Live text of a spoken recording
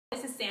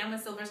Sam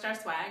with Silver Star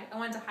Swag. I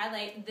wanted to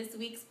highlight this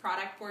week's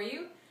product for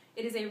you.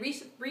 It is a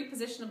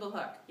repositionable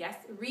hook. Yes,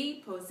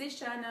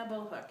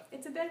 repositionable hook.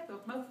 It's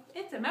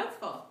a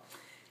mouthful.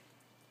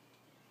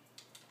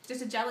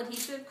 Just a gel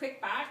adhesive,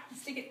 quick back,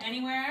 stick it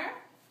anywhere.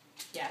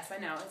 Yes, I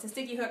know, it's a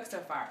sticky hook so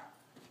far.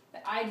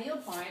 The ideal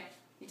point,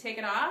 you take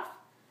it off,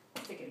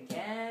 stick it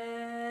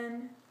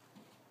again,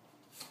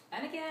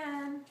 and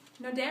again.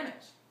 No damage.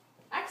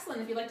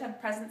 Excellent if you like to have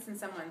presents in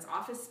someone's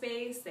office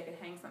space. They could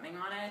hang something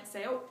on it.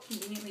 Say, oh,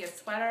 conveniently a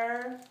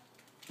sweater.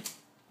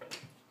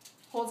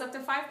 Holds up to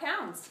 5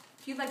 pounds.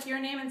 If you'd like your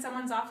name in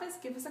someone's office,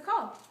 give us a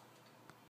call.